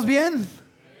¿Bien?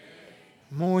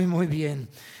 Muy bien.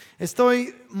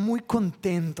 Estoy muy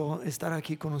contento de estar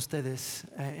aquí con ustedes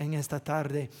en esta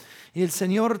tarde. Y el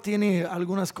Señor tiene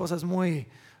algunas cosas muy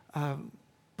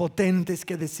potentes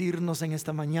que decirnos en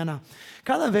esta mañana.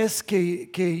 Cada vez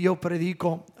que yo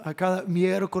predico, cada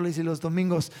miércoles y los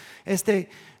domingos,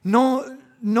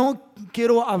 no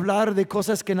quiero hablar de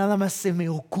cosas que nada más se me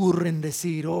ocurren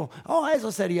decir,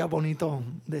 eso sería bonito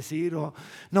decir.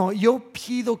 No, yo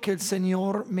pido que el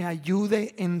Señor me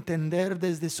ayude a entender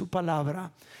desde su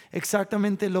palabra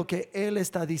exactamente lo que Él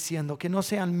está diciendo, que no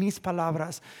sean mis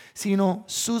palabras, sino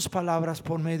sus palabras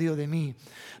por medio de mí.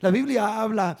 La Biblia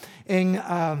habla en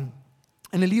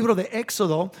el libro de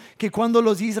Éxodo, que cuando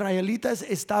los israelitas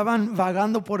estaban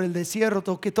vagando por el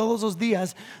desierto, que todos los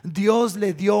días Dios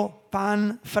le dio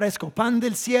pan fresco, pan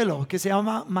del cielo, que se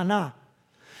llama maná.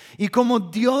 Y como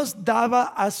Dios daba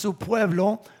a su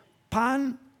pueblo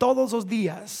pan todos los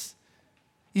días,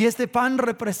 y este pan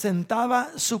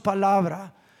representaba su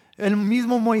palabra. El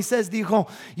mismo Moisés dijo: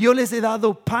 yo les he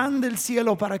dado pan del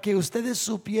cielo para que ustedes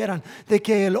supieran de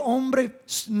que el hombre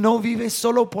no vive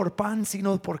solo por pan,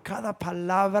 sino por cada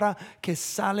palabra que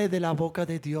sale de la boca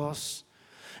de Dios.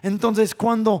 Entonces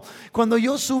cuando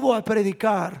yo subo a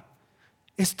predicar,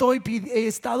 he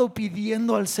estado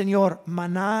pidiendo al Señor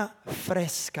maná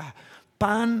fresca,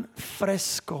 pan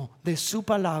fresco de su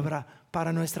palabra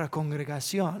para nuestra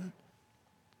congregación.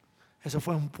 Eso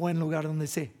fue un buen lugar donde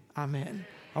sí, amén.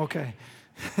 Ok.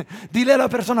 Dile a la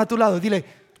persona a tu lado, dile: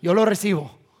 yo lo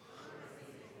recibo.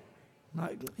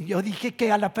 Yo dije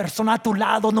que a la persona a tu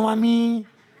lado, no a mí.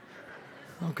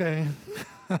 Ok.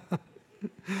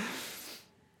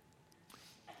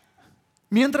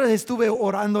 Mientras estuve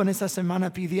orando en esta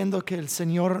semana pidiendo que el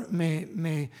Señor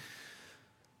me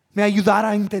ayudara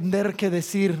a entender qué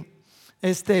decir,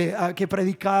 que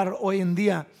predicar hoy en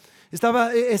día,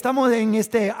 estamos en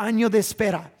este año de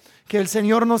espera, que el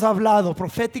Señor nos ha hablado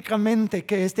proféticamente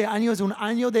que este año es un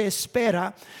año de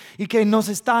espera y que nos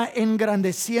está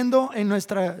engrandeciendo en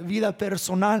nuestra vida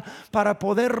personal para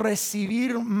poder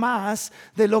recibir más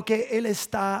de lo que Él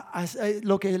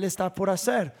está por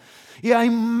hacer. Y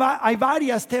hay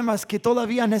varios temas que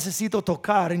todavía necesito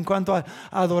tocar en cuanto a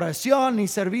adoración y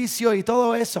servicio y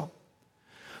todo eso.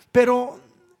 Pero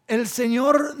el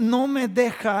Señor no me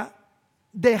deja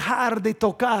dejar de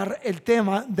tocar el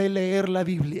tema de leer la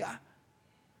Biblia.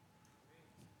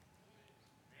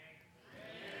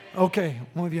 Ok,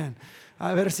 muy bien.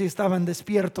 A ver si estaban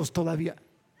despiertos todavía.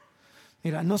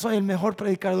 Mira, no soy el mejor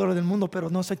predicador del mundo, pero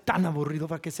no soy tan aburrido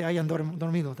para que se hayan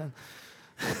dormido.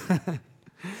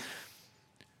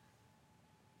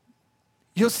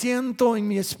 Yo siento en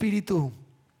mi espíritu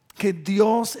que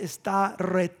Dios está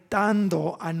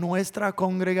retando a nuestra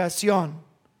congregación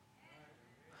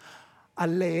a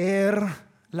leer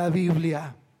la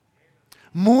Biblia.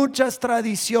 Muchas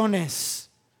tradiciones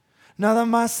nada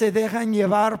más se dejan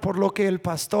llevar por lo que el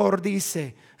pastor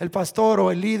dice, el pastor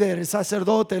o el líder, el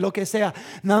sacerdote, lo que sea.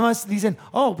 Nada más dicen: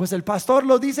 pues el pastor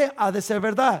lo dice, ha de ser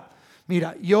verdad.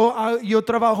 Mira, yo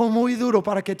trabajo muy duro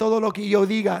para que todo lo que yo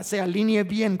diga se alinee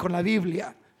bien con la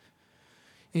Biblia.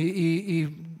 Y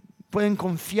pueden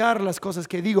confiar las cosas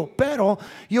que digo, pero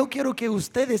yo quiero que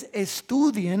ustedes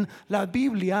estudien la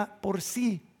Biblia por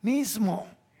sí mismo.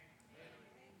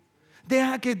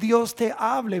 Deja que Dios te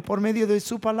hable por medio de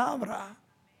su palabra.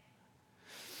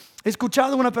 He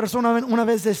escuchado a una persona una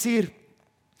vez decir: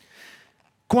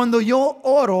 cuando yo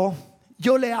oro,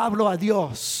 yo le hablo a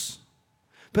Dios,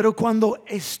 pero cuando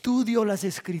estudio las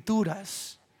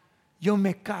Escrituras, yo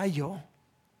me callo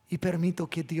y permito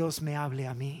que Dios me hable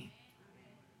a mí.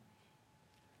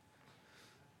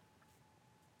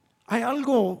 Hay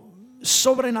algo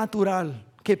sobrenatural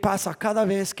que pasa cada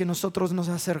vez que nosotros nos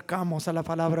acercamos a la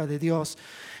palabra de Dios.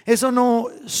 Eso no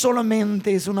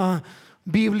solamente es una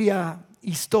Biblia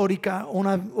histórica,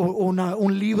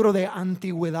 un libro de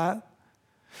antigüedad.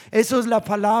 Eso es la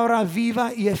palabra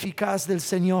viva y eficaz del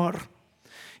Señor.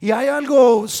 Y hay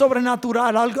algo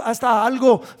sobrenatural, hasta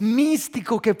algo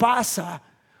místico que pasa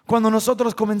cuando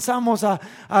nosotros comenzamos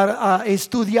a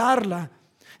estudiarla.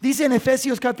 Dice en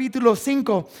Efesios capítulo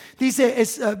 5,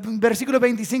 versículo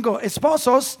 25: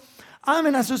 esposos,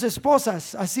 amen a sus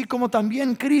esposas, así como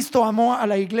también Cristo amó a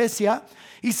la iglesia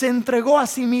y se entregó a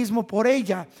sí mismo por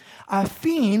ella, a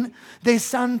fin de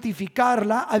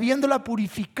santificarla, habiéndola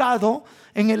purificado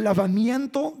en el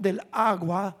lavamiento del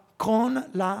agua con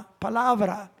la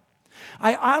palabra.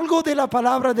 Hay algo de la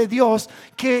palabra de Dios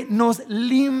que nos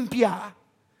limpia.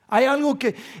 Hay algo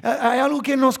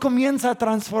que nos comienza a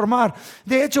transformar.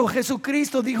 De hecho,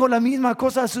 Jesucristo dijo la misma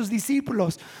cosa a sus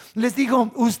discípulos. Les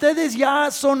dijo, ustedes ya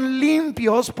son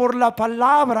limpios por la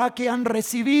palabra que han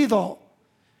recibido.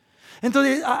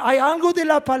 Entonces hay algo de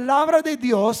la palabra de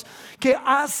Dios que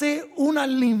hace una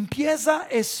limpieza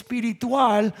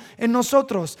espiritual en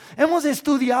nosotros. Hemos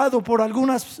estudiado por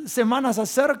algunas semanas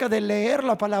acerca de leer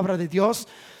la palabra de Dios.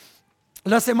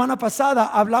 La semana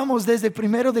pasada hablamos desde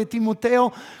 1 de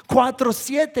Timoteo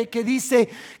 4:7 que dice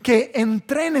que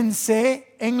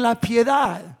entrénense en la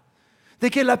piedad.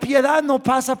 De que la piedad no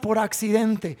pasa por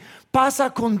accidente, pasa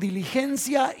con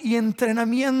diligencia y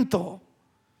entrenamiento.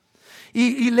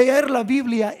 Y leer la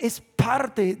Biblia es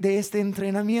parte de este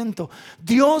entrenamiento.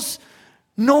 Dios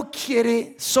no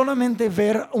quiere solamente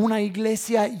ver una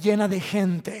iglesia llena de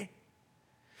gente.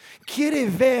 Quiere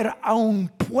ver a un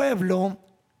pueblo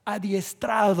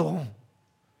adiestrado,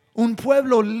 un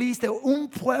pueblo listo, un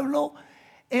pueblo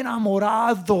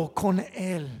enamorado con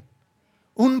Él.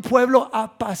 Un pueblo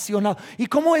apasionado. ¿Y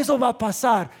cómo eso va a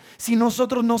pasar si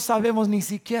nosotros no sabemos ni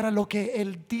siquiera lo que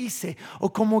Él dice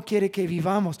o cómo quiere que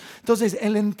vivamos? Entonces,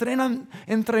 el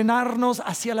entrenarnos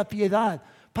hacia la piedad,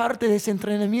 parte de ese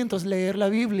entrenamiento es leer la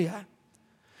Biblia.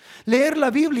 Leer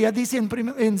la Biblia, dice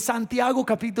en Santiago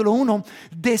capítulo 1,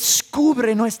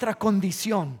 descubre nuestra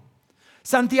condición.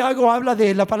 Santiago habla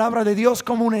de la palabra de Dios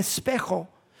como un espejo.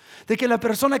 De que la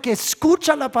persona que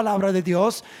escucha la palabra de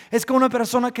Dios es como una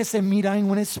persona que se mira en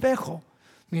un espejo.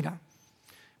 Mira,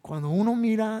 cuando uno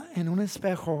mira en un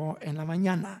espejo en la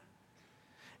mañana,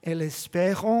 el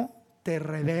espejo te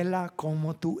revela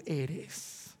cómo tú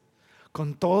eres.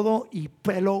 Con todo y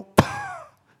pelo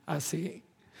así.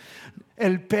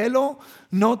 El pelo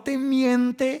no te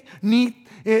miente, ni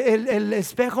el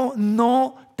espejo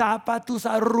no tapa tus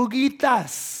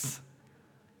arruguitas.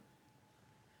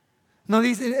 No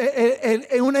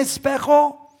dice, un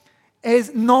espejo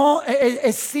es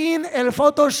sin el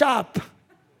Photoshop.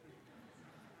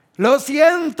 Lo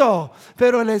siento,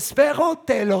 pero el espejo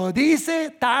te lo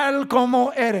dice tal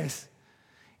como eres.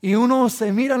 Y uno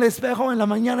se mira al espejo en la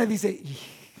mañana y dice,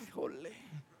 híjole,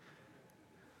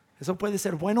 eso puede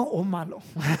ser bueno o malo.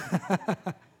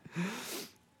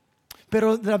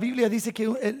 Pero la Biblia dice que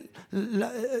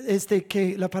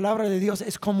la palabra de Dios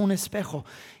es como un espejo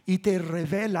y te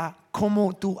revela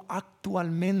cómo tú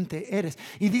actualmente eres.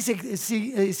 Y dice,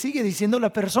 sigue diciendo,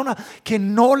 la persona que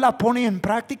no la pone en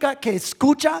práctica, que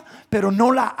escucha pero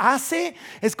no la hace,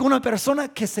 es como una persona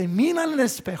que se mira en el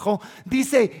espejo,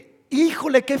 dice,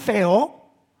 híjole, qué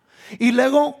feo, y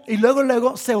luego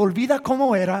se olvida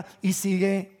cómo era y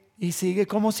sigue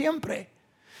como siempre.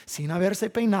 Sin haberse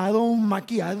peinado,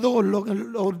 maquillado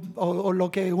o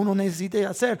lo que uno necesite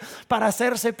hacer para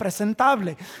hacerse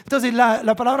presentable. Entonces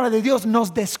la palabra de Dios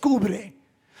nos descubre,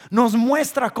 nos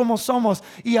muestra cómo somos,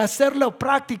 y hacerlo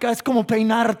práctica es como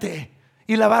peinarte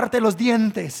y lavarte los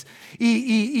dientes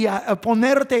y a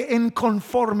ponerte en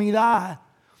conformidad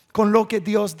con lo que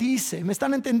Dios dice. ¿Me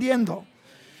están entendiendo?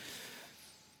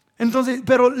 Entonces,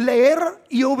 pero leer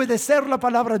y obedecer la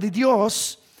palabra de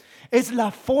Dios es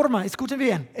la forma, escuchen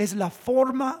bien, es la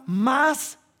forma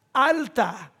más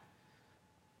alta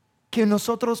que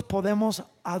nosotros podemos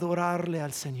adorarle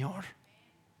al Señor.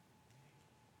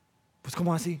 Pues,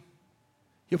 ¿cómo así?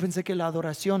 Yo pensé que la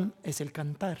adoración es el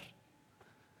cantar.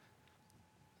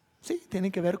 Sí, tiene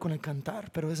que ver con el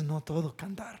cantar, pero es no todo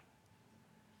cantar.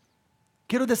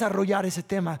 Quiero desarrollar ese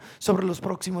tema sobre los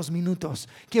próximos minutos.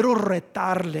 Quiero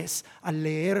retarles a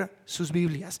leer sus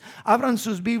Biblias. Abran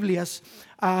sus Biblias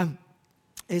a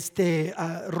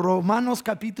Romanos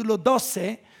capítulo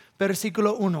 12,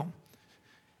 versículo 1.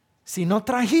 Si no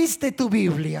trajiste tu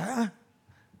Biblia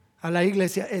a la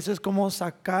iglesia, eso es como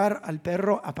sacar al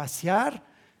perro a pasear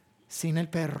sin el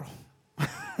perro.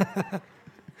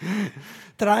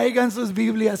 Traigan sus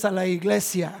Biblias a la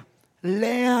iglesia,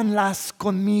 léanlas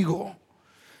conmigo.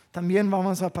 También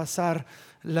vamos a pasar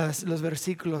los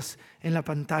versículos en la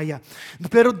pantalla.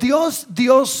 Pero Dios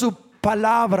dio su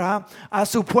palabra a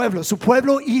su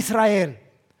pueblo Israel.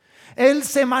 Él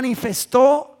se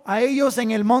manifestó a ellos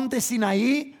en el monte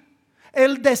Sinaí.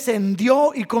 Él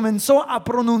descendió y comenzó a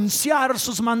pronunciar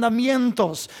sus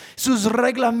mandamientos, sus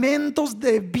reglamentos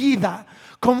de vida.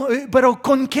 Pero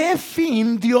 ¿con qué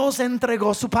fin Dios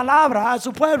entregó su palabra a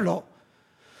su pueblo?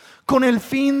 ¿Con el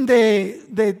fin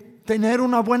de tener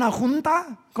una buena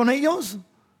junta con ellos?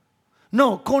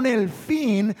 No, con el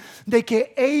fin de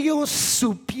que ellos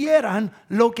supieran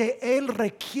lo que Él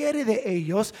requiere de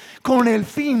ellos, con el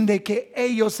fin de que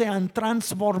ellos sean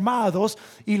transformados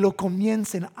y lo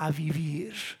comiencen a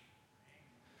vivir.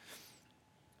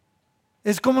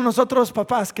 Es como nosotros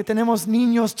papás que tenemos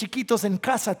niños chiquitos en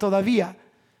casa todavía,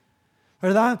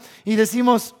 ¿verdad? Y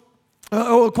decimos,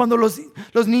 cuando los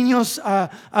niños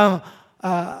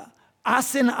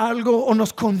hacen algo o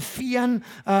nos confían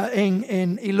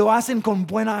y lo hacen con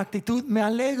buena actitud, me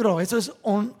alegro. Eso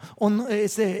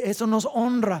eso nos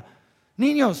honra.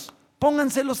 Niños,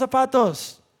 pónganse los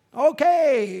zapatos. Ok,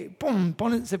 pum,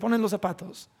 se ponen los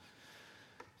zapatos.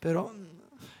 Pero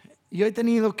yo he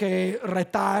tenido que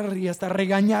retar y hasta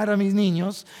regañar a mis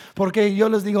niños porque yo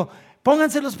les digo,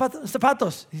 pónganse los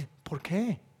zapatos. ¿Por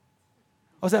qué?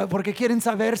 O sea, porque quieren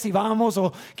saber si vamos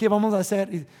o qué vamos a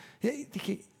hacer. Y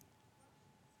dije,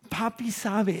 papi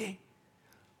sabe,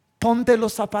 ponte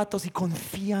los zapatos y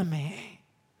confíame,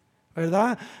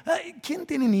 ¿verdad? ¿Quién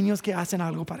tiene niños que hacen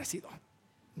algo parecido?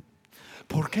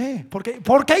 ¿Por qué?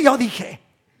 ¿Por qué yo dije?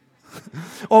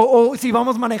 O si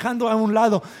vamos manejando a un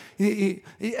lado y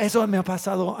eso me ha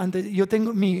pasado antes. Yo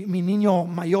tengo mi niño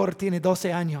mayor, tiene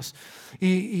 12 años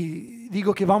y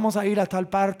digo que vamos a ir a tal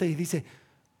parte y dice,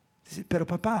 pero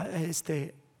papá,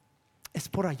 es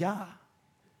por allá.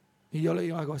 Y yo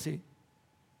le hago así.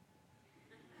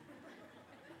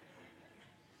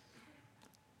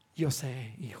 Yo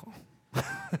sé, hijo.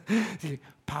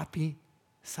 Papi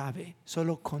sabe,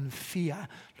 solo confía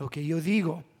lo que yo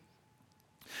digo.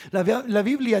 La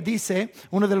Biblia dice,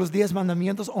 uno de los 10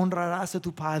 mandamientos, honrarás a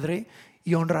tu padre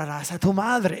y honrarás a tu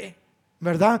madre,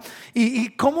 ¿verdad?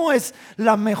 ¿Y cómo es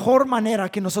la mejor manera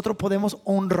que nosotros podemos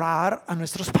honrar a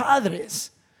nuestros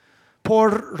padres?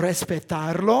 Por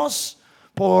respetarlos,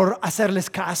 por hacerles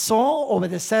caso,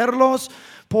 obedecerlos,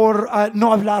 por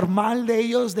no hablar mal de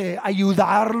ellos, de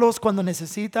ayudarlos cuando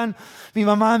necesitan. Mi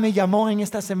mamá me llamó en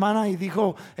esta semana y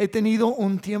dijo, he tenido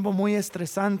un tiempo muy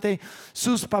estresante.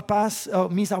 Sus papás,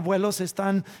 mis abuelos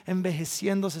están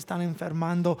envejeciendo, se están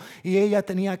enfermando y ella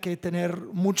tenía que tener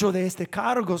mucho de este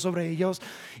cargo sobre ellos.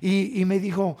 Y me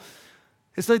dijo,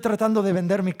 estoy tratando de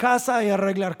vender mi casa y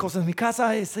arreglar cosas en mi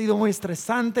casa. He sido muy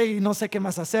estresante y no sé qué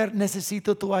más hacer.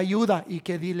 Necesito tu ayuda. Y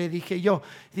que le dije yo,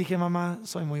 mamá,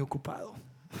 soy muy ocupado.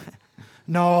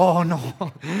 No,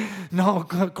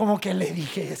 ¿cómo que le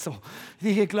dije eso?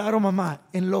 Dije, claro, mamá,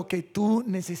 en lo que tú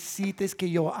necesites que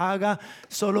yo haga,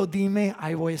 solo dime,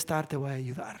 ahí voy a estar, te voy a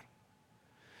ayudar.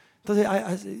 Entonces,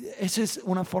 esa es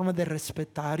una forma de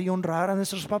respetar y honrar a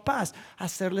nuestros papás,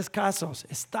 hacerles casos,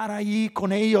 estar allí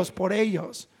con ellos, por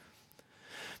ellos.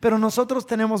 Pero nosotros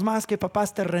tenemos más que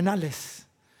papás terrenales.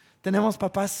 Tenemos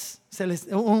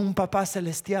un papá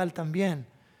celestial también.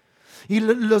 Y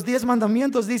los 10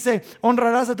 mandamientos dice,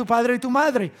 honrarás a tu padre y tu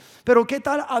madre. Pero ¿qué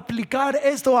tal aplicar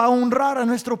esto a honrar a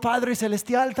nuestro Padre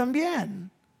celestial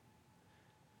también?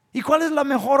 ¿Y cuál es la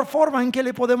mejor forma en que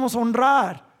le podemos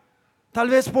honrar? Tal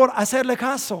vez por hacerle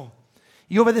caso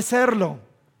y obedecerlo.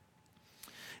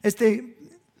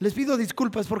 Les pido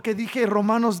disculpas porque dije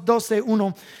Romanos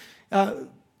 12:1.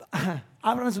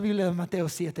 Abran su Biblia de Mateo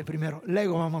 7 primero.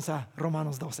 Luego vamos a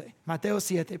Romanos 12. Mateo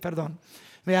 7, perdón.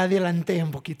 Me adelanté un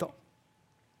poquito.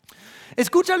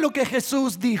 Escucha lo que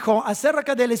Jesús dijo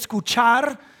acerca del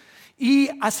escuchar y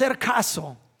hacer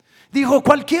caso. Dijo,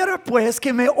 cualquiera pues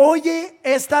que me oye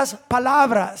estas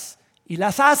palabras y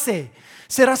las hace,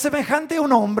 será semejante a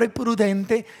un hombre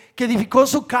prudente que edificó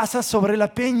su casa sobre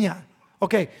la peña.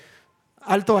 Ok,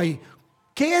 alto ahí.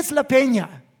 ¿Qué es la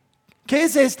peña? ¿Qué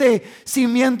es este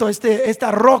cimiento,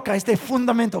 esta roca, este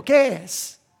fundamento? ¿Qué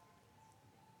es?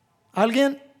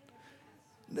 ¿Alguien?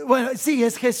 Bueno, sí,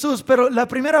 es Jesús, pero la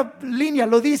primera línea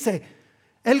lo dice,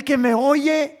 el que me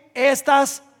oye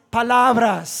estas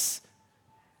palabras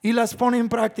y las pone en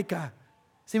práctica.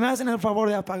 Si me hacen el favor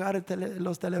de apagar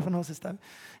los teléfonos,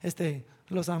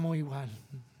 los amo igual,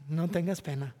 no tengas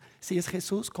pena. Si es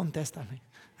Jesús, contéstame.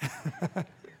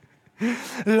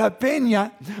 La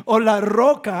peña o la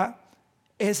roca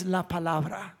es la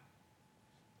palabra.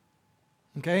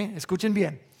 ¿Ok? Escuchen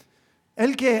bien.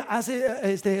 El que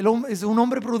es un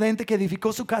hombre prudente que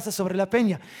edificó su casa sobre la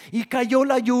peña. Y cayó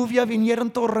la lluvia, vinieron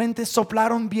torrentes,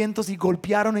 soplaron vientos y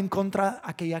golpearon en contra de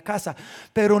aquella casa.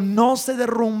 Pero no se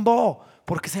derrumbó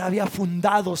porque se había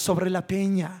fundado sobre la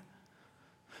peña.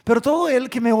 Pero todo el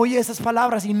que me oye esas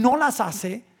palabras y no las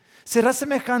hace, será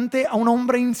semejante a un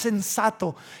hombre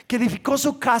insensato que edificó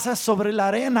su casa sobre la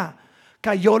arena.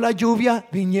 Cayó la lluvia,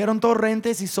 vinieron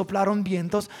torrentes y soplaron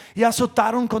vientos y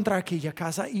azotaron contra aquella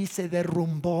casa y se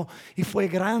derrumbó y fue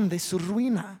grande su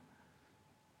ruina.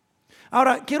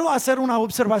 Ahora, quiero hacer una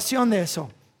observación de eso.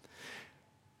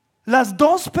 Las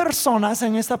dos personas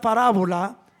en esta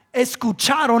parábola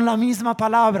escucharon la misma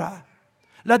palabra.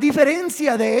 La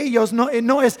diferencia de ellos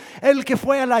no es el que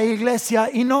fue a la iglesia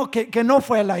y que no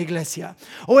fue a la iglesia,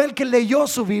 o el que leyó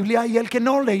su Biblia y el que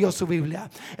no leyó su Biblia,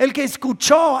 el que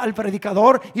escuchó al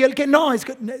predicador y el que no.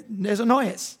 Eso no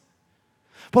es.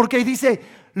 Porque dice,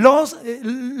 los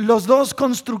dos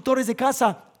constructores de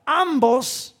casa,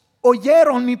 ambos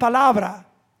oyeron mi palabra.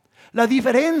 La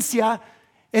diferencia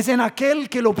es en aquel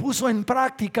que lo puso en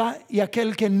práctica y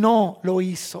aquel que no lo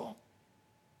hizo.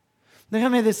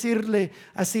 Déjame decirle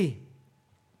así: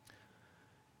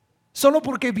 solo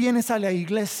porque vienes a la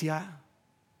iglesia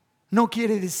no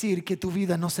quiere decir que tu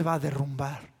vida no se va a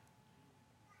derrumbar.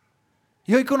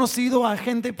 Yo he conocido a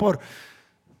gente por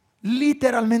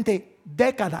literalmente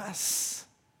décadas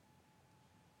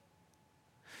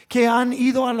que han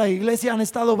ido a la iglesia, han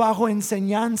estado bajo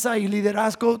enseñanza y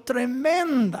liderazgo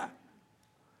tremenda,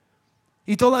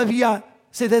 y todavía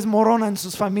se desmoronan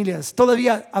sus familias,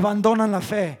 todavía abandonan la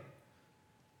fe.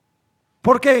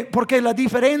 ¿Por qué? Porque la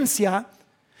diferencia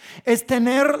es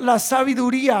tener la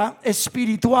sabiduría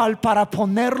espiritual para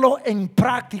ponerlo en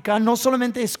práctica, no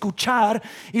solamente escuchar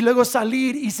y luego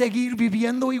salir y seguir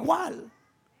viviendo igual.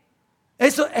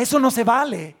 Eso no se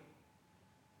vale.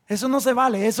 Eso no se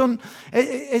vale.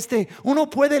 Uno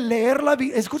puede leer la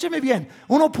Biblia. Escúcheme bien.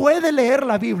 Uno puede leer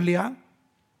la Biblia.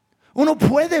 Uno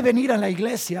puede venir a la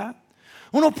iglesia.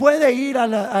 Uno puede ir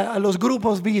a los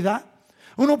grupos vida.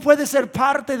 Uno puede ser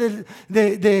parte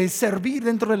de servir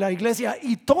dentro de la iglesia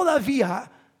y todavía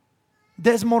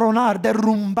desmoronar,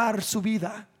 derrumbar su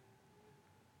vida.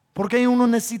 Porque uno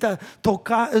necesita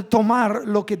tomar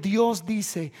lo que Dios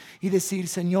dice y decir: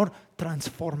 Señor,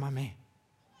 transfórmame.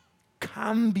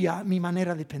 Cambia mi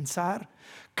manera de pensar,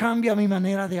 cambia mi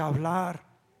manera de hablar.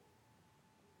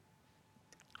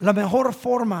 La mejor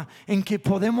forma en que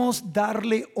podemos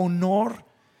darle honor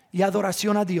y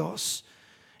adoración a Dios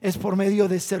es por medio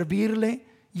de servirle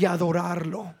y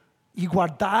adorarlo, y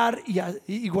guardar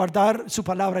su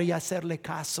palabra y hacerle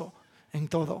caso en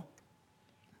todo.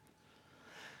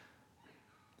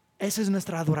 Esa es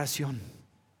nuestra adoración.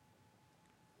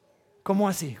 ¿Cómo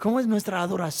así? ¿Cómo es nuestra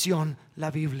adoración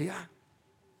la Biblia?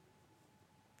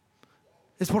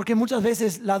 Es porque muchas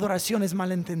veces la adoración es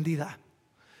mal entendida.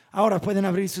 Ahora pueden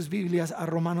abrir sus Biblias a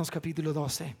Romanos capítulo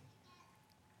 12.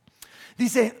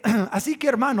 Dice: así que,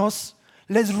 hermanos,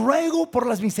 les ruego por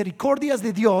las misericordias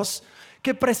de Dios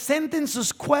que presenten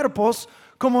sus cuerpos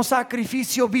como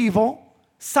sacrificio vivo,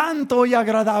 santo y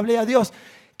agradable a Dios,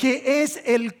 que es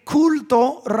el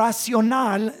culto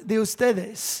racional de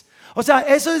ustedes. O sea,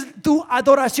 eso es tu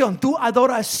adoración. Tu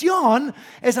adoración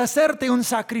es hacerte un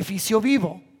sacrificio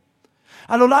vivo.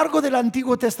 A lo largo del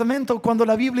Antiguo Testamento, cuando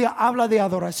la Biblia habla de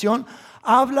adoración,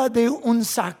 habla de un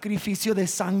sacrificio de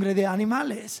sangre de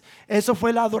animales. Eso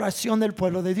fue la adoración del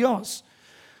pueblo de Dios.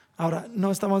 Ahora,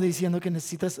 no estamos diciendo que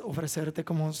necesitas ofrecerte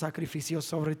como un sacrificio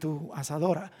sobre tu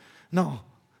asadora. No.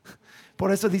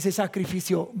 Por eso dice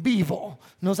sacrificio vivo,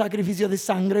 no sacrificio de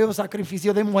sangre o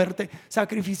sacrificio de muerte,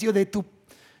 sacrificio de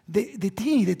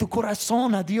ti, de tu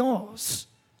corazón a Dios.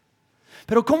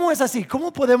 Pero ¿cómo es así?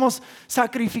 ¿Cómo podemos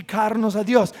sacrificarnos a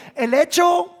Dios? El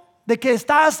hecho de que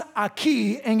estás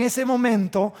aquí en ese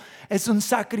momento es un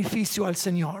sacrificio al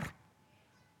Señor.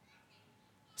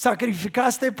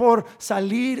 Sacrificaste por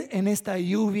salir en esta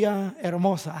lluvia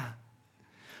hermosa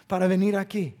para venir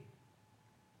aquí.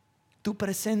 Tu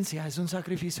presencia es un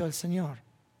sacrificio al Señor.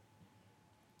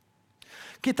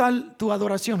 ¿Qué tal tu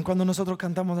adoración cuando nosotros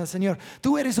cantamos al Señor?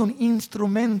 Tú eres un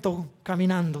instrumento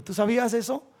caminando. ¿Tú sabías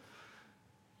eso?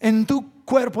 En tu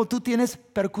cuerpo tú tienes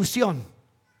percusión.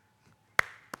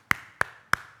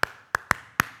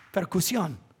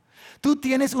 Percusión. Tú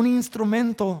tienes un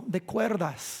instrumento de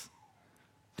cuerdas.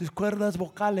 Tus cuerdas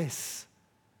vocales.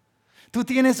 Tú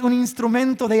tienes un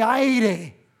instrumento de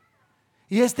aire.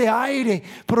 Y este aire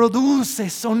produce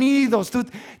sonidos.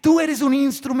 Tú eres un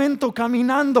instrumento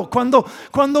caminando.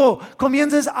 Cuando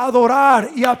comiences a adorar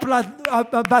y a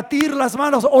batir las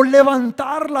manos o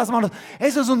levantar las manos,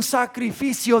 eso es un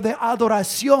sacrificio de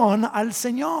adoración al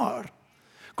Señor.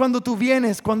 Cuando tú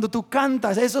vienes, cuando tú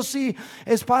cantas, eso sí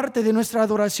es parte de nuestra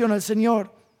adoración al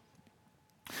Señor.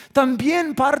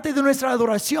 También parte de nuestra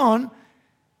adoración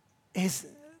es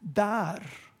dar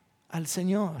al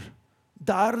Señor.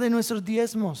 Dar de nuestros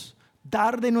diezmos,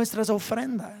 dar de nuestras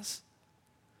ofrendas.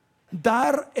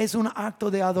 Dar es un acto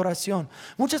de adoración.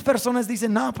 Muchas personas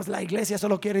dicen: no, pues la iglesia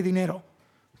solo quiere dinero.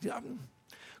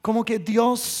 Como que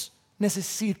Dios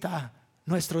necesita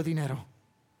nuestro dinero.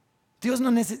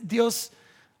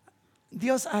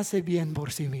 Dios hace bien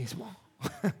por sí mismo.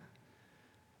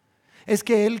 Es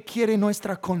que Él quiere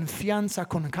nuestra confianza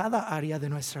con cada área de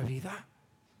nuestra vida.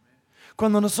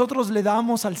 Cuando nosotros le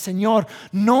damos al Señor,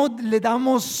 no le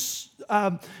damos,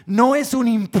 no es un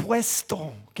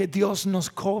impuesto que Dios nos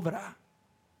cobra.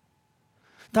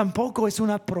 Tampoco es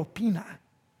una propina.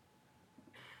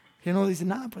 Que no dice,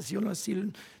 nada, pues yo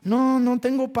no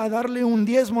tengo para darle un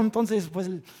diezmo, entonces pues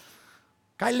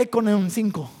cáele con un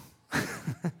 5.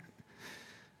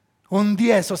 Un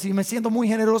 10, o si me siento muy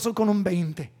generoso con un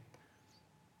 20.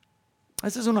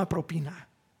 Esa es una propina.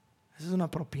 Esa es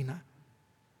una propina.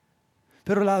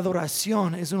 Pero la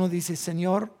adoración es uno dice,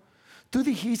 Señor, tú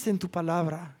dijiste en tu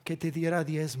palabra que te diera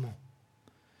diezmo.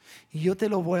 Y yo te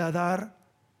lo voy a dar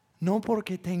no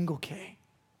porque tengo que,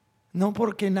 no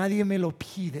porque nadie me lo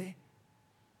pide,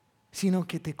 sino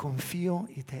que te confío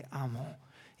y te amo.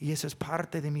 Y eso es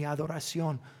parte de mi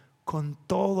adoración con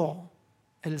todo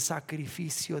el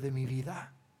sacrificio de mi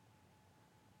vida.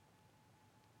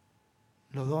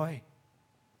 Lo doy.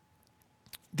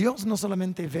 Dios no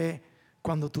solamente ve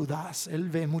cuando tú das, Él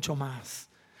ve mucho más.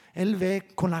 Él ve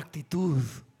con la actitud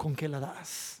con que la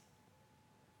das.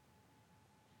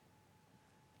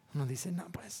 Uno dice, no,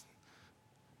 pues,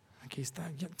 aquí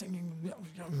está, yo tengo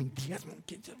mi diezmo.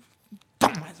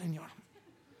 Toma, Señor.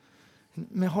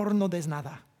 Mejor no des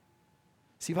nada.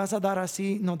 Si vas a dar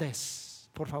así, no des,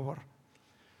 por favor.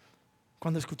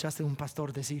 Cuando escuchaste a un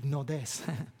pastor decir, no des.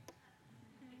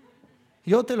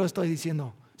 Yo te lo estoy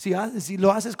diciendo. Si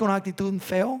lo haces con actitud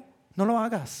feo, no lo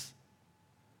hagas.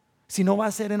 Si no va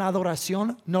a ser en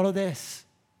adoración, no lo des.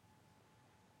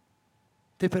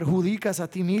 Te perjudicas a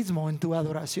ti mismo en tu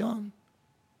adoración.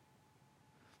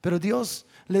 Pero Dios,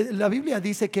 la Biblia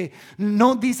dice que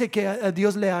no dice que a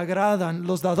Dios le agradan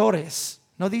los dadores.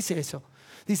 No dice eso.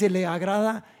 Dice le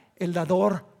agrada el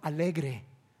dador alegre.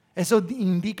 Eso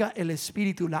indica el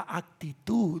espíritu, la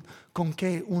actitud con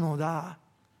que uno da.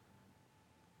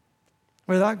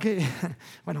 ¿Verdad que?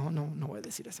 Bueno, no voy a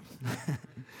decir eso.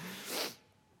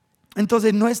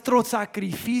 Entonces nuestro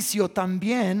sacrificio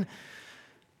también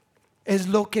es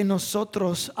lo que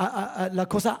nosotros, la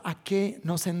cosa a que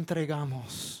nos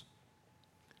entregamos.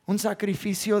 Un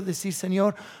sacrificio, decir,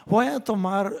 Señor, voy a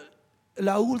tomar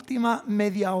la última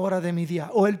media hora de mi día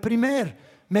o el primer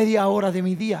media hora de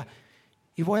mi día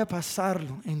y voy a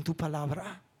pasarlo en tu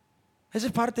palabra. Esa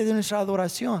es parte de nuestra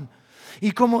adoración.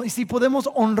 Y si podemos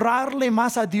honrarle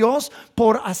más a Dios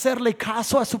por hacerle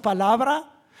caso a su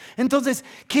palabra, entonces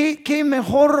qué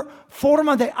mejor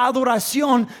forma de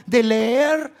adoración de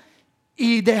leer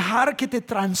y dejar que te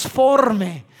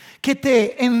transforme, que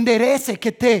te enderece,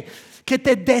 que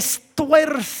te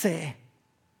destuerce.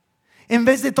 En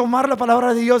vez de tomar la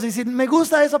palabra de Dios y decir, me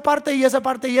gusta esa parte y esa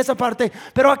parte y esa parte,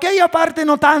 pero aquella parte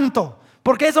no tanto,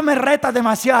 porque eso me reta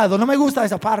demasiado, no me gusta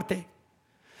esa parte.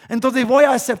 Entonces voy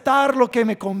a aceptar lo que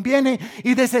me conviene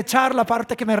y desechar la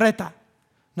parte que me reta.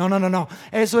 No.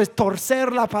 Eso es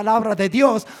torcer la palabra de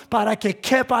Dios para que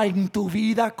quepa en tu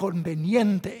vida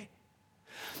conveniente.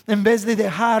 En vez de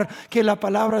dejar que la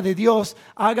palabra de Dios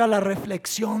haga la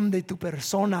reflexión de tu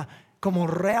persona como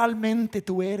realmente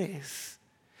tú eres.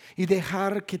 Y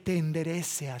dejar que te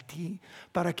enderece a ti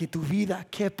para que tu vida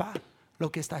quepa lo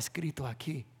que está escrito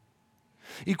aquí.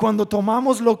 Y cuando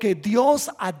tomamos lo que Dios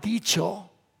ha dicho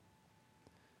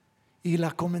y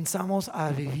la comenzamos a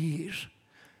vivir,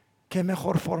 qué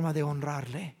mejor forma de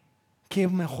honrarle, qué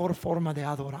mejor forma de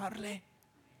adorarle.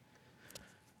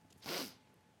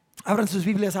 Abran sus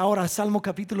Biblias ahora, Salmo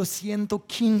capítulo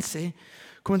 115,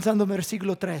 comenzando en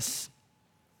versículo 3.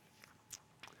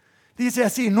 Dice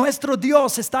así, nuestro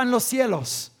Dios está en los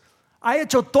cielos, ha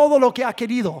hecho todo lo que ha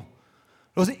querido.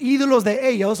 Los ídolos de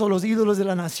ellos o los ídolos de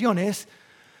las naciones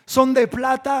son de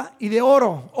plata y de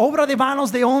oro, obra de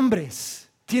manos de hombres.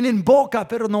 Tienen boca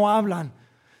pero no hablan,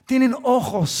 tienen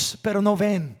ojos pero no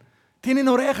ven, tienen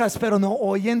orejas pero no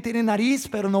oyen, tienen nariz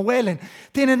pero no huelen,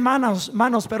 tienen manos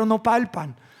pero no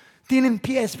palpan, tienen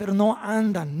pies pero no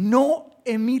andan, no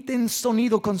emiten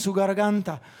sonido con su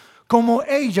garganta. Como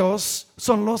ellos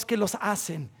son los que los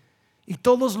hacen y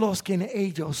todos los que en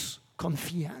ellos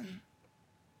confían.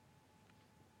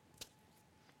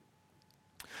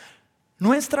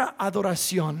 Nuestra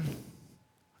adoración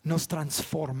nos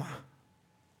transforma.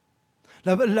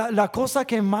 La cosa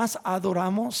que más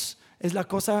adoramos es la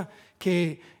cosa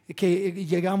que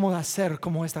llegamos a hacer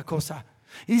como esta cosa.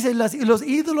 Y dice, los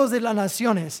ídolos de las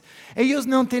naciones, ellos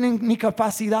no tienen ni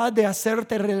capacidad de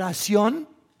hacerte relación,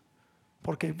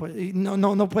 porque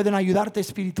no pueden ayudarte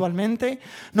espiritualmente,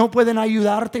 no pueden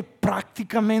ayudarte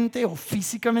prácticamente o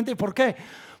físicamente. ¿Por qué?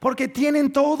 Porque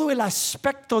tienen todo el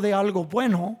aspecto de algo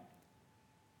bueno,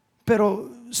 pero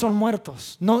son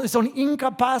muertos, son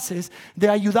incapaces de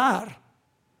ayudar.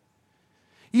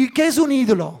 ¿Y qué es un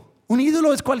ídolo? Un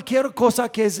ídolo es cualquier cosa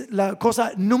que es la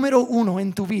cosa número uno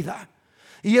en tu vida.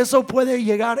 Y eso puede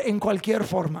llegar en cualquier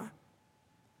forma.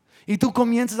 Y tú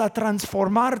comienzas a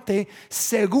transformarte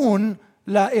según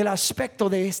el aspecto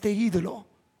de este ídolo.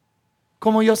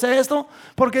 ¿Cómo yo sé esto?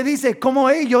 Porque dice, como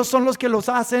ellos son los que los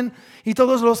hacen y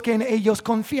todos los que en ellos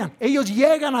confían.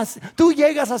 Tú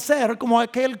llegas a ser como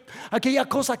aquella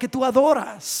cosa que tú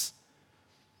adoras.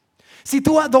 Si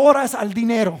tú adoras al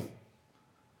dinero,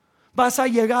 vas a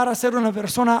llegar a ser una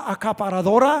persona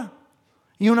acaparadora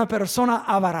y una persona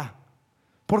avara.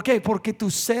 ¿Por qué? Porque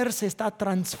tu ser se está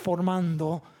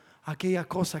transformando a aquella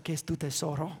cosa que es tu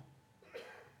tesoro.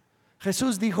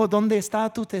 Jesús dijo, ¿dónde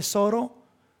está tu tesoro?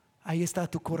 Ahí está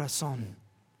tu corazón.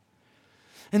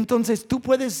 Entonces tú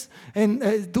puedes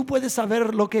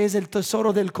saber lo que es el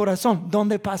tesoro del corazón.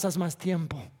 ¿Dónde pasas más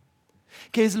tiempo?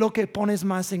 ¿Qué es lo que pones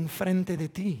más enfrente de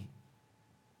ti?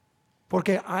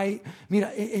 Porque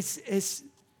es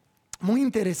muy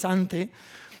interesante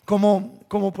como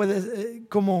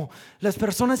las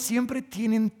personas siempre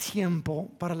tienen tiempo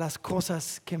para las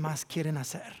cosas que más quieren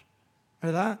hacer,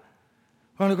 ¿verdad?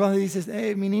 Cuando dices,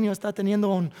 mi niño está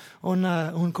teniendo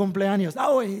un cumpleaños,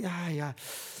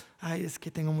 es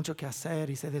que tengo mucho que hacer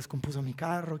y se descompuso mi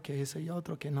carro, que eso y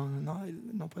otro, que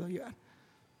no puedo llegar.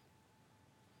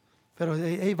 Pero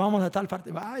vamos a tal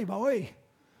parte, voy.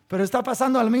 Pero está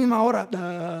pasando a la misma hora.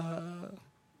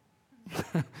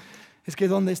 Es que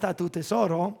donde está tu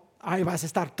tesoro, ahí vas a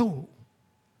estar tú.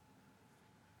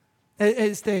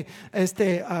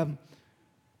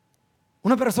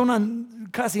 Una persona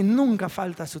casi nunca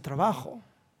falta a su trabajo,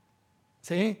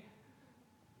 ¿sí?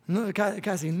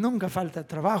 Casi nunca falta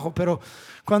trabajo, pero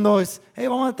cuando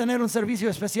vamos a tener un servicio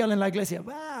especial en la iglesia,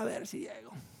 a ver si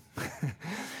llego.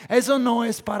 Eso no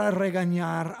es para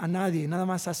regañar a nadie, nada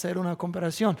más hacer una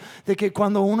comparación de que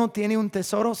cuando uno tiene un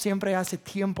tesoro siempre hace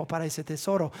tiempo para ese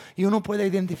tesoro y uno puede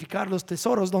identificar los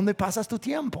tesoros donde pasas tu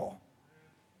tiempo.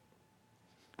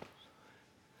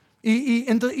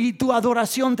 Y tu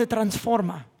adoración te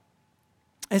transforma.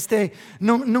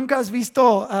 Nunca has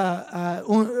visto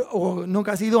o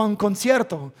nunca has ido a un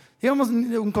concierto, digamos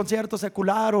un concierto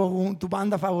secular o tu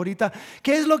banda favorita.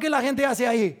 ¿Qué es lo que la gente hace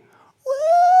ahí?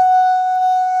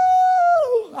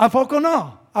 ¿A poco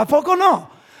no? ¿A poco no?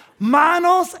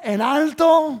 Manos en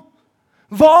alto,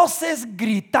 voces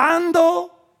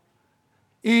gritando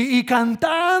y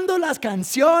cantando las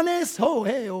canciones.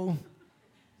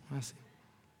 Así.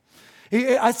 Y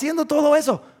haciendo todo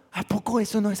eso. ¿A poco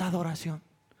eso no es adoración?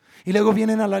 Y luego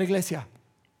vienen a la iglesia.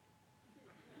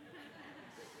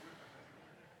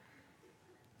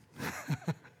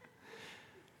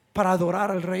 Para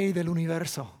adorar al Rey del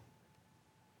universo.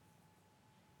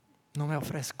 No me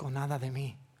ofrezco nada de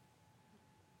mí,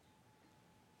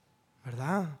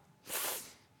 ¿verdad?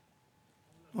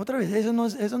 Otra vez, eso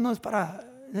no es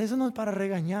para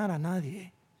regañar a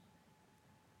nadie,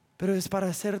 pero es para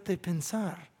hacerte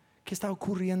pensar qué está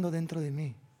ocurriendo dentro de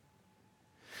mí.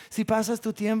 Si pasas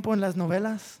tu tiempo en las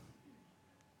novelas,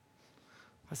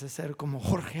 vas a ser como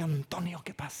Jorge Antonio,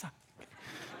 ¿qué pasa?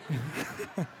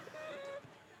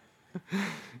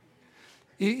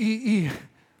 y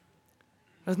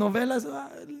las novelas,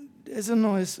 eso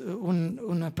no es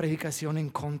una predicación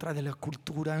en contra de la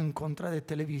cultura, en contra de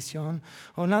televisión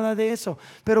o nada de eso.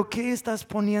 Pero ¿qué estás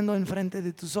poniendo enfrente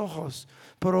de tus ojos?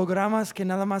 Programas que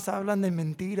nada más hablan de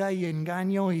mentira y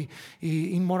engaño y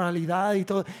inmoralidad y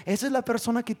todo. ¿Esa es la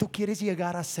persona que tú quieres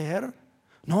llegar a ser?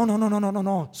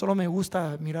 No. Solo me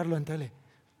gusta mirarlo en tele.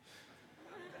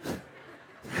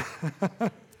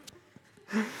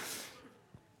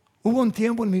 Hubo un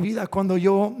tiempo en mi vida cuando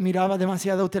yo miraba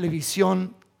demasiado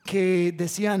televisión que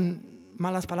decían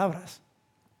malas palabras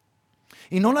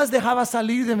y no las dejaba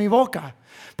salir de mi boca,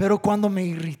 pero cuando me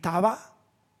irritaba,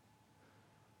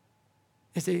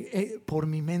 por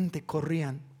mi mente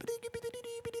corrían.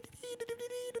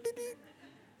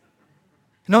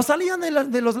 No salían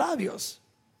de los labios,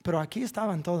 pero aquí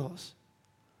estaban todos.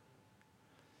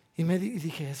 Y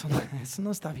dije, eso no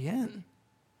está bien.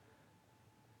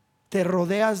 Te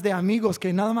rodeas de amigos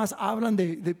que nada más hablan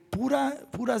de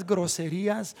puras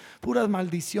groserías, puras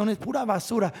maldiciones, pura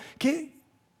basura.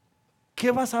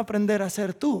 ¿Qué vas a aprender a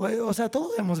hacer tú? O sea,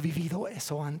 todos hemos vivido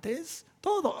eso antes.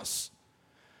 Todos.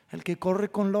 El que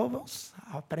corre con lobos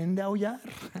aprende a aullar.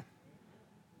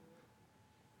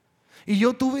 Y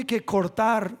yo tuve que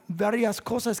cortar varias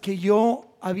cosas que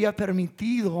yo me había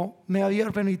permitido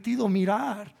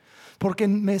mirar, porque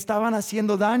me estaban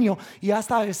haciendo daño y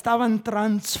hasta estaban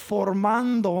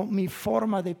transformando mi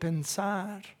forma de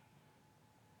pensar,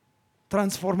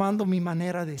 transformando mi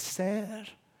manera de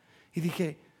ser. Y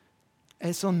dije,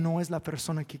 eso no es la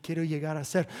persona que quiero llegar a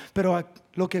ser. Pero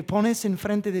lo que pones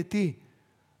enfrente de ti,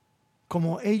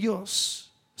 como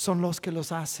ellos son los que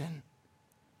los hacen,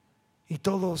 y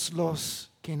todos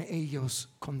los que en ellos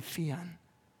confían.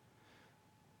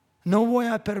 No voy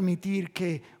a permitir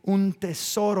que un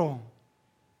tesoro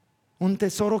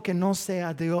que no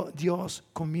sea de Dios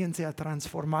comience a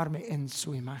transformarme en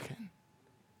su imagen.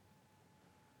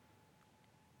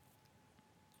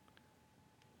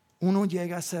 Uno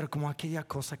llega a ser como aquella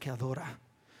cosa que adora.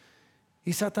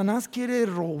 Y Satanás quiere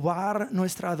robar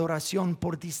nuestra adoración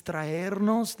por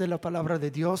distraernos de la palabra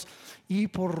de Dios y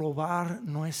por robar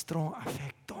nuestro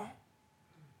afecto.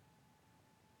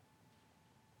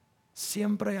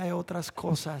 Siempre hay otras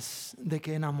cosas de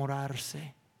que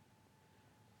enamorarse,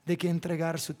 de que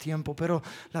entregar su tiempo. Pero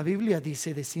la Biblia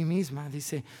dice de sí misma,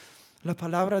 dice, la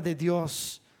palabra de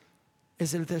Dios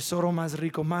es el tesoro más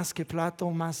rico, más que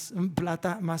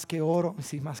plata, más que oro,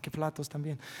 sí, más que platos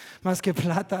también, más que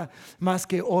plata, más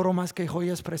que oro, más que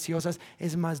joyas preciosas,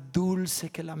 es más dulce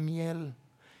que la miel.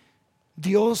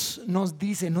 Dios nos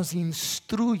dice, nos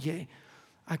instruye,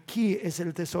 aquí es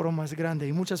el tesoro más grande.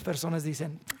 Y muchas personas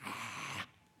dicen,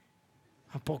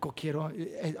 ¿a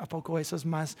poco eso es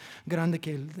más grande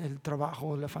que el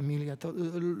trabajo, la familia,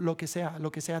 lo que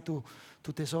sea tu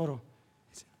tesoro?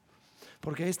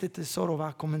 Porque este tesoro va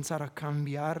a comenzar a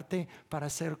cambiarte para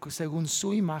ser según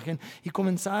su imagen y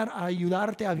comenzar a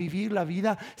ayudarte a vivir la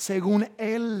vida según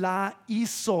Él la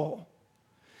hizo.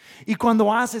 Y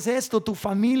cuando haces esto, tu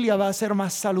familia va a ser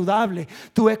más saludable,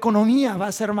 tu economía va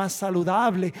a ser más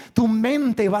saludable, tu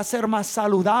mente va a ser más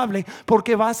saludable,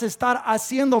 porque vas a estar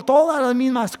haciendo todas las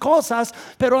mismas cosas,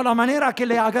 pero a la manera que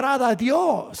le agrada a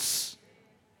Dios.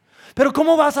 Pero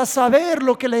 ¿cómo vas a saber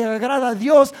lo que le agrada a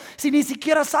Dios si ni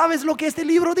siquiera sabes lo que este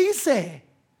libro dice?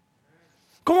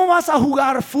 ¿Cómo vas a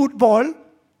jugar fútbol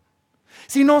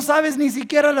si no sabes ni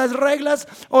siquiera las reglas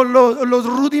o los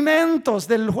rudimentos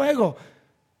del juego?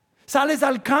 Sales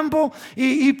al campo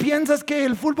y piensas que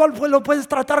el fútbol lo puedes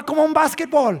tratar como un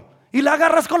básquetbol y la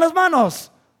agarras con las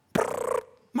manos.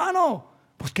 Mano,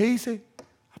 pues ¿qué hice?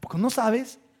 ¿A poco no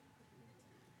sabes?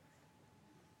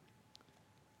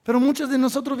 Pero muchos de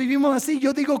nosotros vivimos así.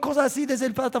 Yo digo cosas así desde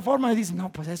la plataforma y dicen,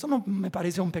 no, pues eso no me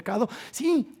parece un pecado.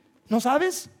 Sí, ¿no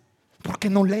sabes? Porque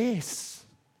no lees.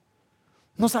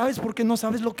 No sabes porque no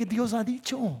sabes lo que Dios ha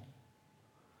dicho.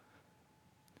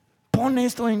 Pon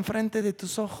esto enfrente de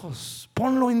tus ojos,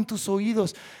 ponlo en tus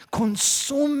oídos,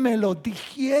 consúmelo,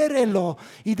 digiérelo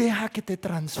y deja que te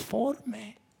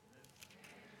transforme.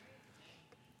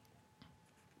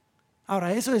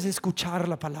 Ahora, eso es escuchar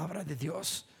la palabra de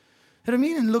Dios. Pero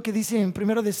miren lo que dice en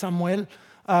 1 de Samuel,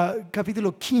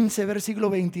 capítulo 15,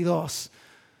 versículo 22.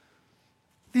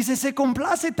 Dice, se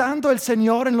complace tanto el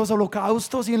Señor en los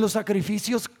holocaustos y en los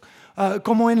sacrificios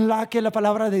como en que la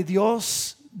palabra de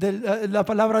Dios, la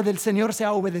palabra del Señor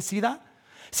sea obedecida.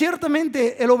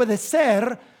 Ciertamente el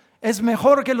obedecer es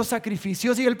mejor que los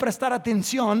sacrificios y el prestar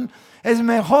atención es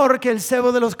mejor que el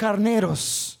cebo de los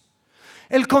carneros.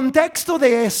 El contexto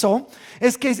de eso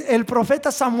es que el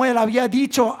profeta Samuel había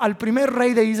dicho al primer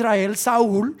rey de Israel,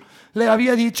 Saúl, le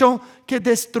había dicho que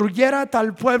destruyera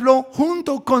tal pueblo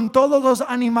junto con todos los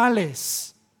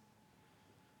animales.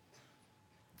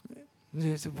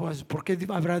 Pues, ¿por qué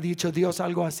habrá dicho Dios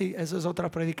algo así? Eso es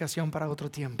otra predicación para otro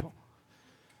tiempo.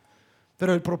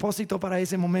 Pero el propósito para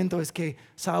ese momento es que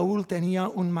Saúl tenía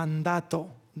un mandato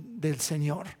del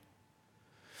Señor.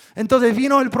 Entonces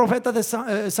vino el profeta de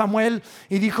Samuel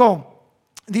y dijo,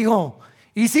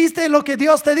 ¿hiciste lo que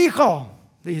Dios te dijo?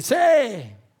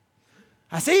 Dice,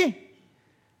 ¿así?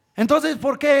 Entonces,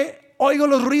 ¿por qué oigo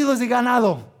los ruidos de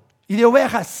ganado y de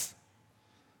ovejas?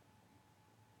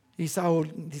 Y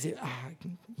Saúl dice,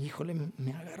 híjole,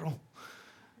 me agarró.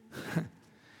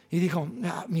 Y dijo,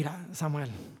 mira, Samuel,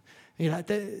 mira,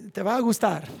 te va a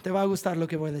gustar lo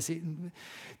que voy a decir.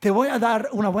 Te voy a dar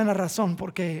una buena razón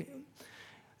porque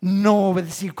no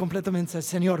obedecí completamente al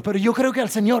Señor, pero yo creo que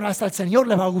hasta al Señor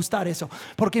le va a gustar eso,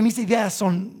 porque mis ideas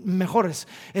son mejores.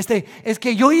 Es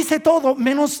que yo hice todo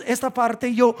menos esta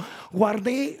parte. Yo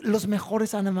guardé los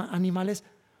mejores animales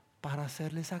para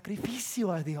hacerle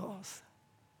sacrificio a Dios.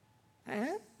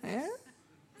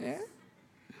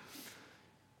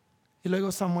 Y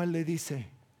luego Samuel le dice,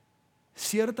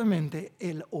 ciertamente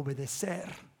el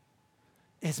obedecer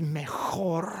es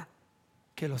mejor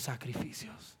que los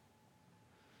sacrificios.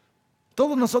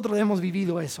 Todos nosotros hemos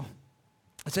vivido eso,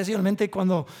 especialmente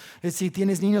cuando si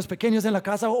tienes niños pequeños en la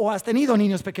casa o has tenido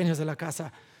niños pequeños en la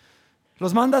casa.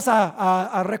 Los mandas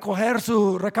a recoger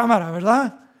su recámara,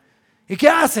 ¿verdad? ¿Y qué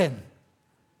hacen?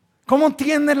 ¿Cómo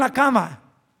tienden la cama?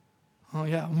 Oh,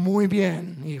 ya, muy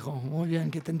bien, hijo, muy bien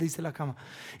que tendiste la cama.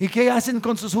 ¿Y qué hacen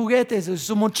con sus juguetes,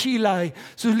 su mochila, y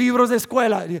sus libros de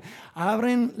escuela?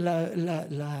 Abren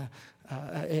la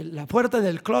puerta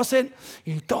del closet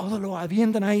y todo lo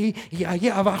avientan ahí y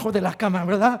allá abajo de la cama,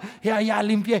 ¿verdad? Y allá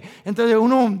limpié. Entonces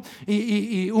uno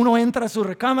entra a su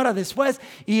recámara después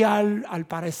y al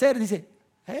parecer dice,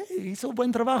 hizo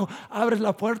buen trabajo. Abres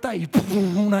la puerta y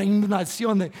 ¡pum!, una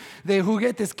inundación de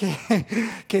juguetes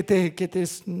que te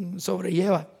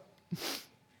sobrelleva.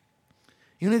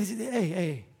 Y uno dice,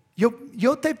 hey,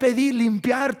 yo te pedí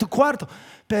limpiar tu cuarto,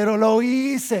 pero lo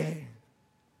hice.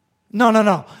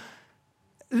 No.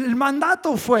 El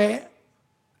mandato fue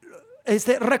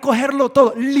recogerlo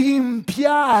todo,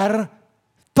 limpiar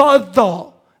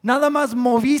todo. Nada más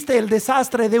moviste el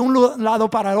desastre de un lado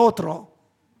para el otro.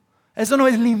 Eso no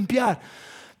es limpiar,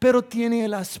 pero tiene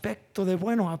el aspecto de,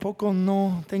 bueno, ¿a poco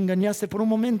no te engañaste por un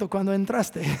momento cuando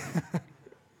entraste?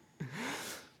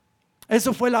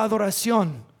 Eso fue la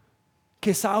adoración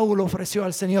que Saúl ofreció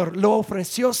al Señor. Lo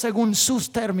ofreció según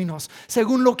sus términos,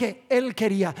 según lo que él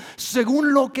quería,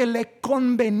 según lo que le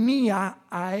convenía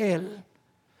a él.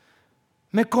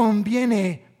 Me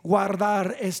conviene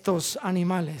guardar estos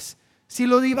animales. Si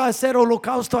lo iba a hacer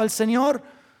holocausto al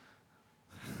Señor,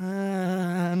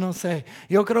 no sé.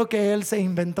 Yo creo que él se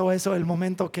inventó eso el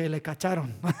momento que le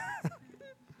cacharon.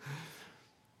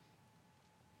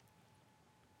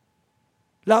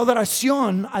 La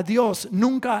adoración a Dios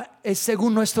nunca es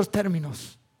según nuestros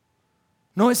términos.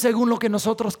 No es según lo que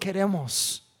nosotros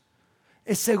queremos.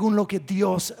 Es según lo que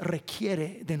Dios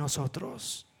requiere de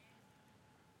nosotros.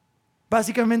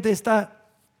 Básicamente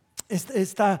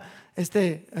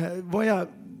voy a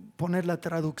poner la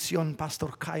traducción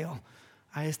Pastor Kyle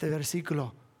a este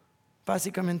versículo.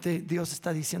 Básicamente Dios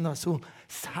está diciendo a Saúl,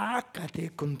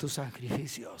 sácate con tus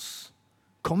sacrificios,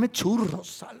 come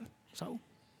churros, Saúl.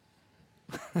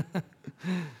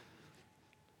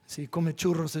 Sí, come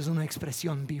churros es una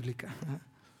expresión bíblica.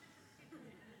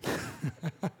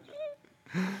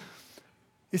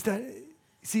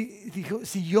 Dijo,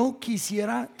 si yo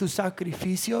quisiera tus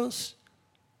sacrificios,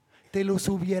 te los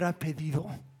hubiera pedido.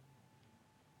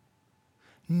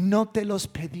 No te los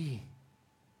pedí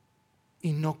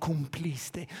y no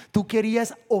cumpliste. Tú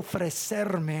querías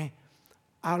ofrecerme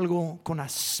algo con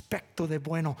aspecto de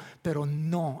bueno, pero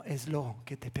no es lo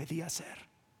que te pedí hacer.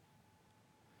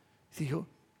 Dijo,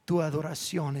 tu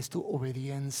adoración es tu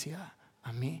obediencia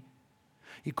a mí.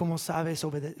 ¿Y cómo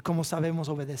sabemos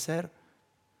obedecer?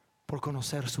 Por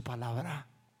conocer su palabra.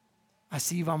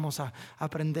 Así vamos a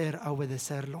aprender a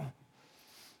obedecerlo.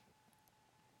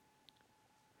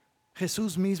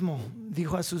 Jesús mismo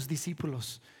dijo a sus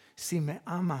discípulos, si me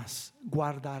amas,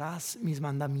 guardarás mis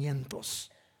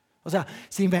mandamientos. O sea,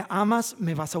 si me amas,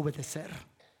 me vas a obedecer.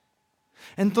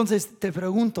 Entonces te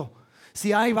pregunto,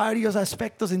 si hay varios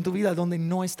aspectos en tu vida donde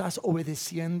no estás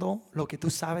obedeciendo lo que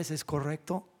tú sabes es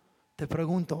correcto, te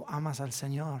pregunto, ¿amas al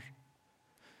Señor?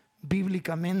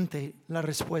 Bíblicamente la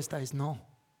respuesta es no.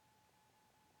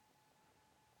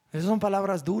 Esas son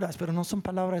palabras duras, pero no son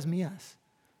palabras mías.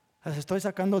 Las estoy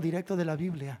sacando directo de la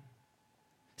Biblia.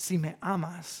 Si me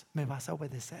amas, me vas a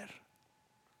obedecer.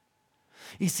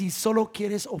 Y si solo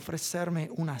quieres ofrecerme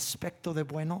un aspecto de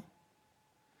bueno,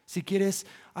 si quieres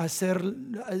ser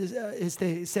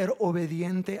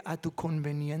obediente a tu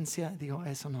conveniencia, digo,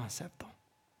 eso no acepto,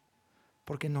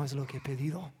 porque no es lo que he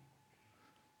pedido.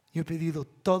 Yo he pedido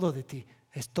todo de ti.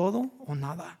 ¿Es todo o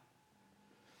nada?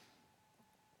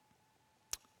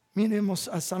 Miremos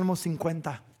a Salmo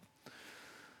 50.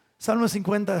 Salmo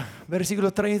 50,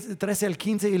 versículo 13 al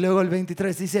 15 y luego el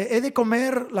 23. Dice, he de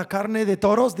comer la carne de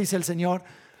toros, dice el Señor.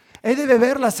 He de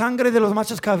beber la sangre de los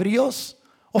machos cabríos.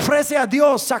 Ofrece a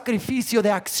Dios sacrificio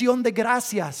de acción de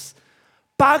gracias.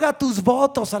 Paga tus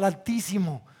votos al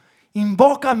Altísimo.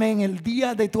 Invócame en el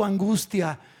día de tu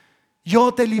angustia.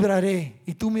 Yo te libraré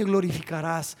y tú me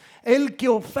glorificarás. El que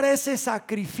ofrece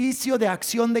sacrificio de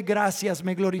acción de gracias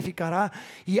me glorificará.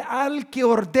 Y al que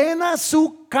ordena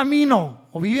su camino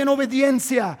o vive en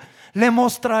obediencia, le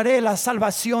mostraré la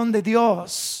salvación de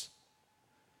Dios.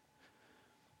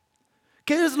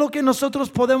 ¿Qué es lo que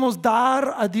nosotros podemos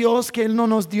dar a Dios que Él no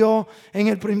nos dio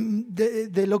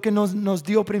de lo que nos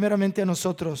dio primeramente a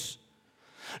nosotros?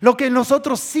 Lo que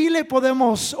nosotros sí le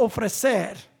podemos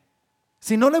ofrecer.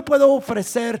 Si no le puedo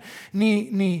ofrecer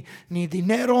ni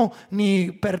dinero,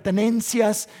 ni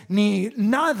pertenencias, ni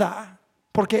nada,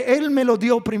 porque Él me lo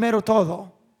dio primero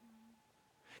todo.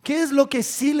 ¿Qué es lo que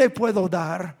sí le puedo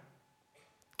dar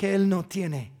que Él no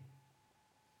tiene?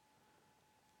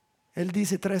 Él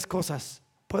dice 3 cosas.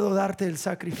 Puedo darte el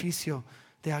sacrificio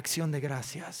de acción de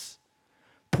gracias.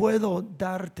 Puedo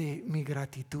darte mi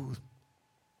gratitud.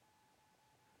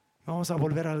 Vamos a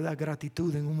volver a la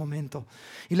gratitud en un momento.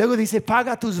 Y luego dice,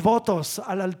 paga tus votos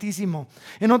al Altísimo.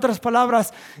 En otras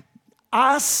palabras,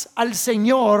 haz al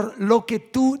Señor lo que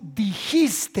tú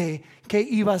dijiste que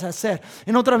ibas a hacer.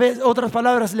 En otras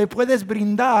palabras, le puedes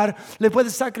brindar, le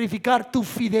puedes sacrificar tu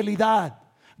fidelidad,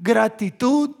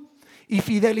 gratitud y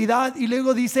fidelidad. Y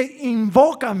luego dice,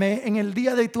 invócame en el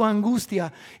día de tu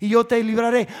angustia y yo te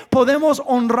libraré. Podemos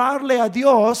honrarle a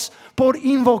Dios por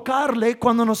invocarle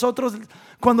cuando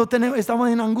estamos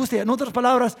en angustia. En otras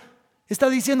palabras, está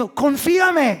diciendo,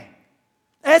 confíame.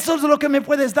 Eso es lo que me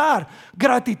puedes dar.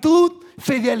 Gratitud,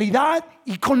 fidelidad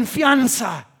y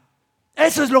confianza.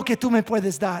 Eso es lo que tú me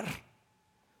puedes dar.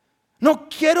 No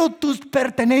quiero tus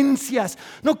pertenencias,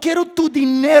 no quiero tu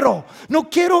dinero, no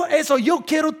quiero eso. Yo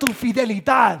quiero tu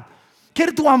fidelidad,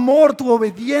 quiero tu amor, tu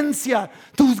obediencia,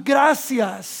 tus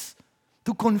gracias,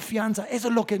 tu confianza. Eso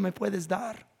es lo que me puedes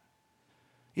dar.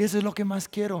 Y eso es lo que más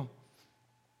quiero.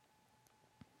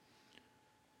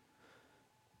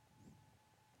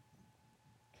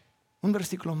 Un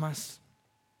versículo más.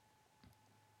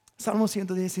 Salmo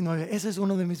 119. Ese es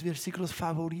uno de mis versículos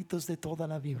favoritos de toda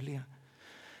la Biblia.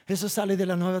 Eso sale de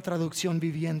la Nueva Traducción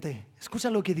Viviente.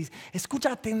 Escucha lo que dice.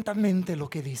 Escucha atentamente lo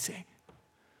que dice.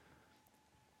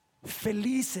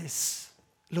 Felices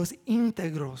los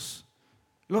íntegros,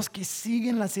 los que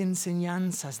siguen las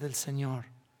enseñanzas del Señor.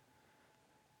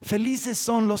 Felices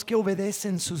son los que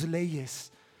obedecen sus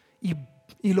leyes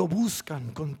y lo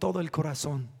buscan con todo el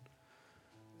corazón.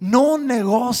 No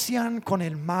negocian con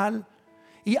el mal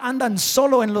y andan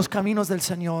solo en los caminos del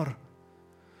Señor.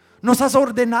 Nos has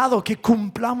ordenado que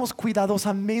cumplamos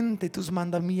cuidadosamente tus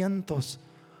mandamientos.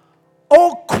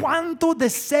 Oh, cuánto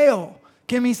deseo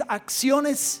que mis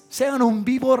acciones sean un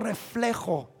vivo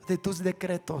reflejo de tus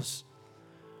decretos.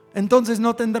 Entonces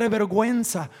no tendré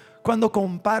vergüenza cuando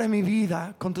compare mi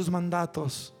vida con tus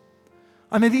mandatos.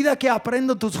 A medida que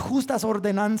aprendo tus justas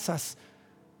ordenanzas,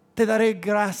 te daré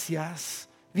gracias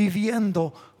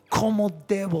viviendo como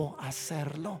debo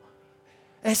hacerlo.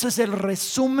 Eso es el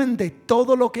resumen de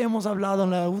todo lo que hemos hablado en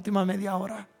la última media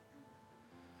hora.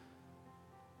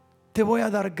 Te voy a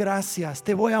dar gracias,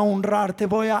 te voy a honrar, te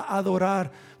voy a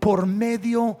adorar por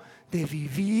medio de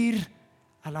vivir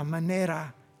a la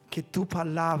manera que tu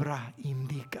palabra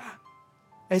indica.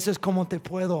 Eso es como te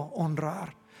puedo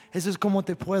honrar. Eso es como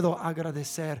te puedo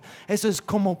agradecer. Eso es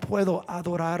como puedo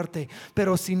adorarte.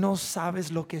 Pero si no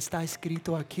sabes lo que está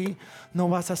escrito aquí, no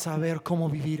vas a saber cómo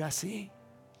vivir así.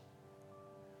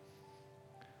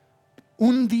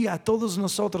 Un día todos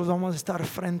nosotros vamos a estar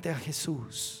frente a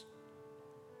Jesús.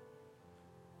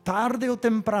 Tarde o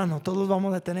temprano todos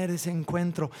vamos a tener ese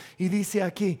encuentro. Y dice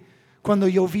aquí, cuando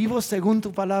yo vivo según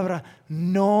tu palabra,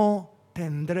 no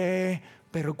tendré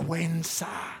vergüenza.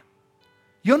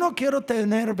 Yo no quiero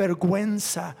tener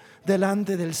vergüenza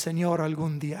delante del Señor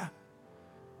algún día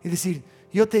y decir,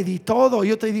 yo te di todo,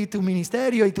 yo te di tu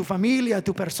ministerio y tu familia,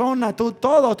 tu persona,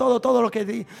 todo lo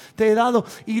que te he dado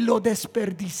y lo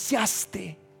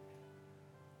desperdiciaste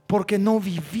porque no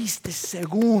viviste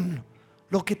según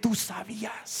lo que tú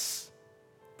sabías.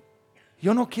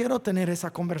 Yo no quiero tener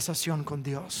esa conversación con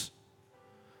Dios.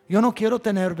 Yo no quiero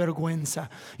tener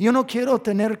vergüenza. Yo no quiero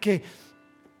tener que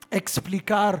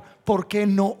explicar por qué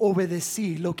no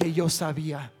obedecí lo que yo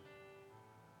sabía.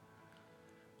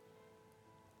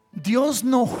 Dios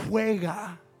no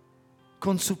juega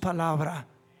con su palabra.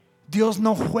 Dios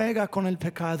no juega con el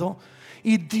pecado.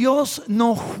 Y Dios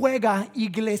no juega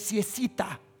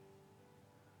iglesiecita.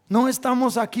 No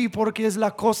estamos aquí porque es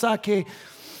la cosa que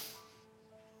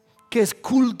es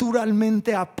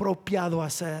culturalmente apropiado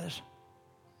hacer.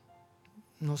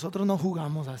 Nosotros no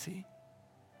jugamos así.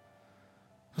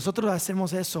 Nosotros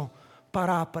hacemos eso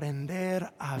para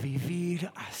aprender a vivir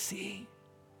así.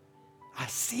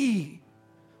 Así.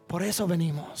 Por eso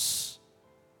venimos.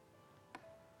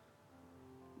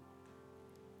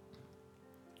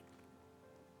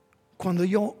 Cuando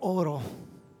yo oro,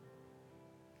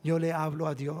 yo le hablo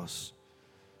a Dios.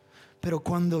 Pero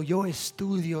cuando yo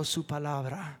estudio su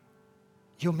palabra,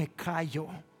 yo me callo.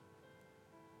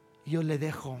 Yo le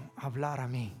dejo hablar a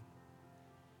mí.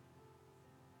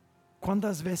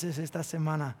 ¿Cuántas veces esta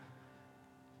semana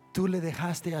tú le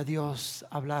dejaste a Dios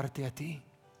hablarte a ti?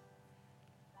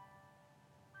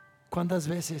 ¿Cuántas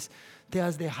veces te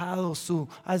has dejado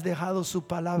su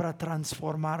palabra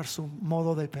transformar su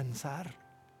modo de pensar?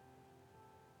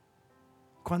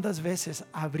 ¿Cuántas veces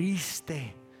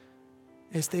abriste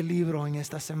este libro en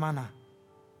esta semana?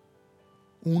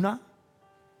 ¿Una?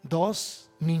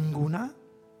 ¿Dos? ¿Ninguna?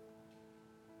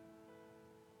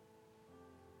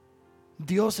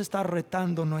 Dios está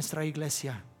retando nuestra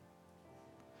iglesia,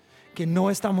 que no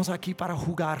estamos aquí para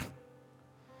jugar.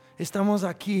 Estamos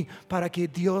aquí para que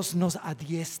Dios nos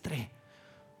adiestre,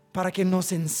 para que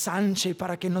nos ensanche,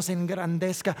 para que nos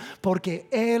engrandezca, porque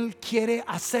Él quiere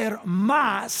hacer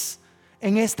más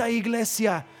en esta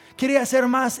iglesia, quiere hacer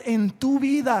más en tu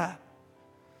vida.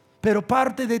 Pero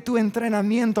parte de tu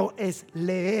entrenamiento es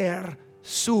leer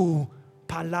su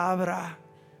palabra.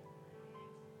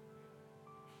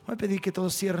 Voy a pedir que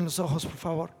todos cierren los ojos, por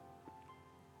favor.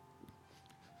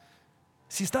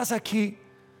 Si estás aquí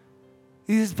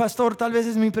y dices, pastor, tal vez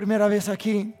es mi primera vez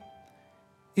aquí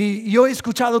y yo he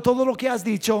escuchado todo lo que has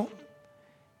dicho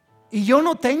y yo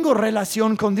no tengo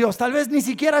relación con Dios, tal vez ni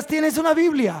siquiera tienes una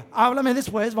Biblia. Háblame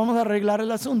después, vamos a arreglar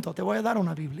el asunto, te voy a dar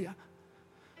una Biblia.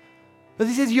 Pero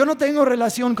dices, yo no tengo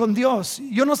relación con Dios,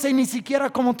 yo no sé ni siquiera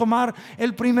cómo tomar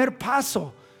el primer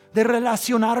paso de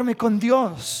relacionarme con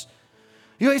Dios.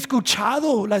 Yo he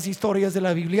escuchado las historias de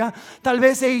la Biblia, tal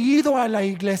vez he ido a la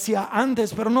iglesia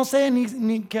antes, pero no sé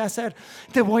ni qué hacer.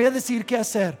 Te voy a decir qué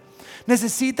hacer.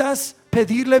 Necesitas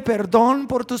pedirle perdón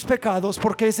por tus pecados,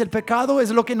 porque el pecado es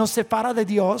lo que nos separa de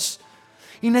Dios.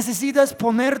 Y necesitas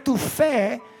poner tu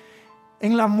fe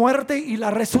en la muerte y la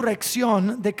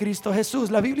resurrección de Cristo Jesús.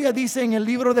 La Biblia dice en el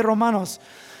libro de Romanos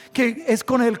que es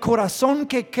con el corazón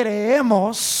que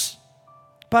creemos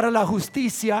para la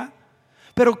justicia,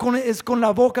 pero es con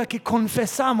la boca que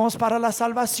confesamos para la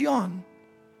salvación.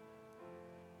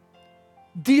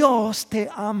 Dios te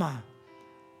ama.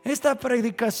 Esta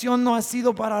predicación no ha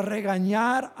sido para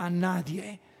regañar a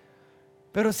nadie,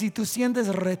 pero si tú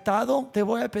sientes retado, te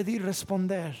voy a pedir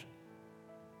responder.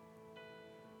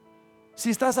 Si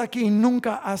estás aquí y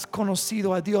nunca has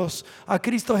conocido a Dios, a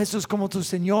Cristo Jesús como tu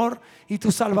Señor y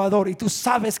tu Salvador, y tú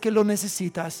sabes que lo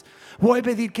necesitas, voy a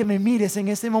pedir que me mires en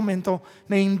este momento,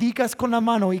 me indicas con la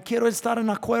mano, y quiero estar en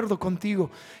acuerdo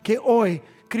contigo que hoy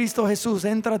Cristo Jesús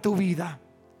entra a tu vida.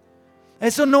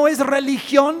 Eso no es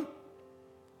religión.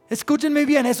 Escúchenme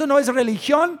bien, eso no es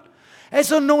religión.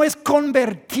 Eso no es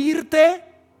convertirte.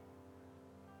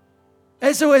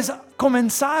 Eso es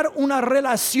comenzar una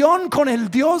relación con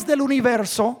el Dios del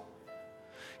universo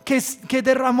que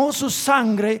derramó su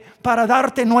sangre para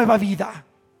darte nueva vida.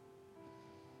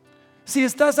 Si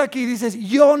estás aquí y dices,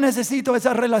 yo necesito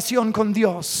esa relación con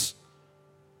Dios,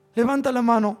 levanta la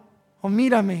mano o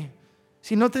mírame.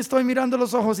 Si no te estoy mirando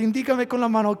los ojos, indícame con la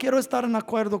mano, quiero estar en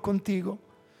acuerdo contigo.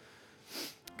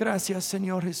 Gracias,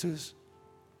 Señor Jesús.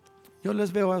 Yo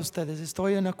les veo a ustedes,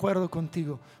 estoy en acuerdo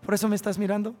contigo. ¿Por eso me estás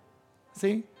mirando?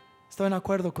 ¿Sí? Estoy en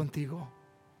acuerdo contigo.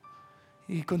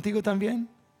 ¿Y contigo también?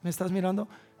 ¿Me estás mirando?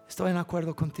 Estoy en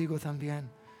acuerdo contigo también.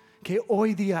 Que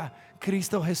hoy día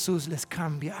Cristo Jesús les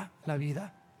cambia la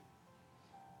vida.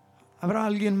 ¿Habrá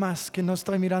alguien más que no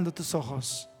estoy mirando tus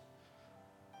ojos?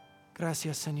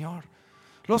 Gracias, Señor.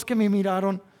 Los que me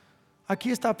miraron, aquí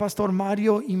está Pastor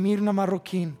Mario y Mirna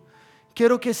Marroquín.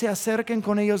 Quiero que se acerquen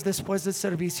con ellos después del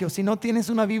servicio. Si no tienes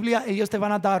una Biblia, ellos te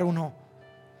van a dar uno.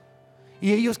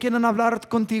 Y ellos quieren hablar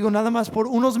contigo nada más por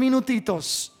unos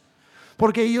minutitos,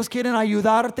 porque ellos quieren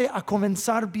ayudarte a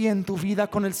comenzar bien tu vida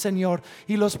con el Señor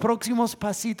y los próximos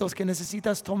pasitos que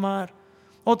necesitas tomar.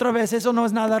 Otra vez, eso no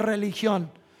es nada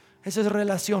religión, eso es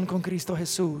relación con Cristo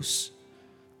Jesús.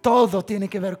 Todo tiene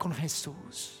que ver con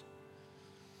Jesús.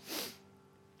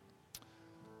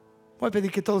 Voy a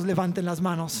pedir que todos levanten las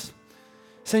manos.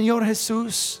 Señor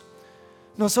Jesús,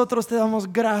 nosotros te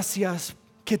damos gracias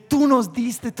que tú nos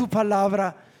diste tu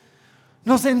palabra,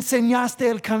 nos enseñaste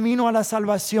el camino a la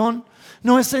salvación,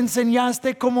 nos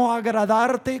enseñaste cómo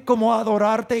agradarte, cómo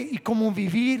adorarte y cómo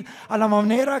vivir a la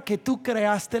manera que tú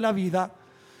creaste la vida.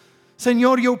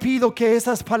 Señor, yo pido que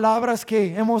esas palabras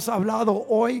que hemos hablado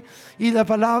hoy y la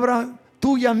palabra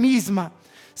tuya misma,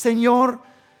 Señor,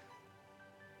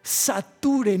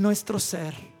 sature nuestro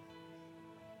ser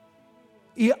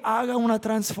y haga una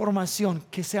transformación,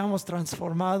 que seamos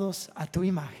transformados a tu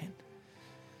imagen.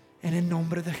 En el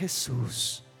nombre de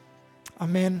Jesús.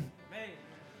 Amén.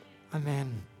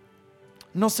 Amén.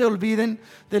 No se olviden,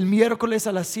 del miércoles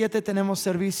a las 7 tenemos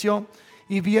servicio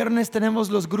y viernes tenemos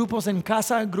los grupos en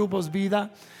casa, grupos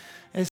vida.